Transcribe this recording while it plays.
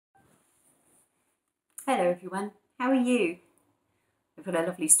Hello everyone, how are you? I've got a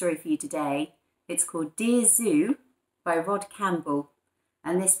lovely story for you today. It's called Dear Zoo by Rod Campbell,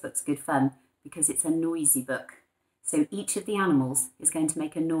 and this book's good fun because it's a noisy book. So each of the animals is going to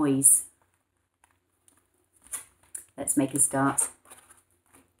make a noise. Let's make a start.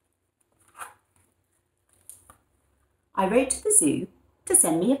 I wrote to the zoo to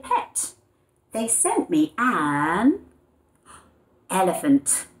send me a pet. They sent me an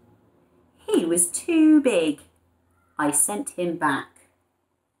elephant. He was too big. I sent him back.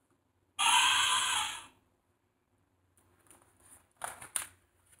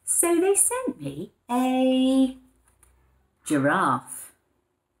 So they sent me a giraffe.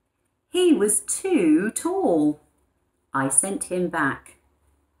 He was too tall. I sent him back.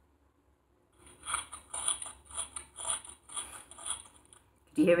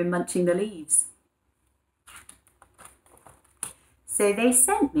 Could you hear him munching the leaves? So they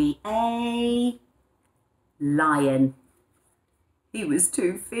sent me a lion. He was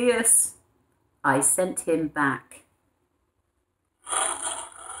too fierce. I sent him back.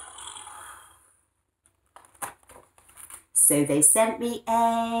 So they sent me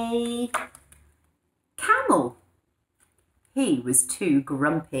a camel. He was too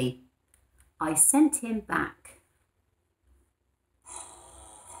grumpy. I sent him back.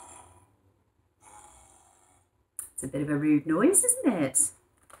 It's a bit of a rude noise, isn't it?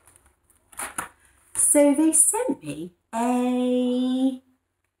 So they sent me a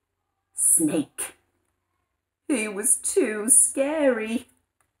snake. He was too scary.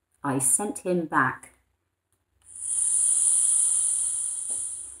 I sent him back.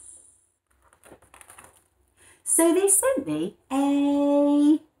 So they sent me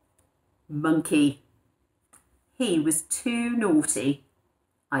a monkey. He was too naughty.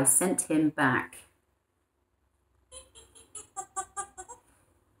 I sent him back.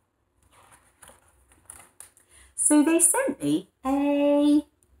 So they sent me a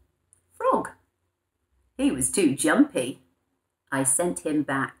frog. He was too jumpy. I sent him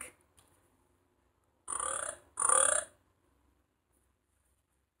back.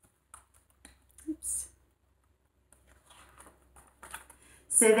 Oops.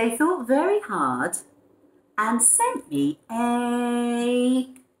 So they thought very hard and sent me a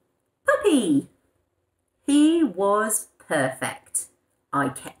puppy. He was perfect. I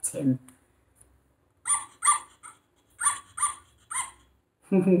kept him.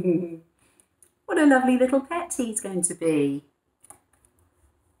 What a lovely little pet he's going to be.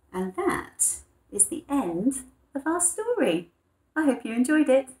 And that is the end of our story. I hope you enjoyed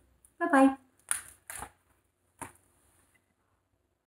it. Bye-bye.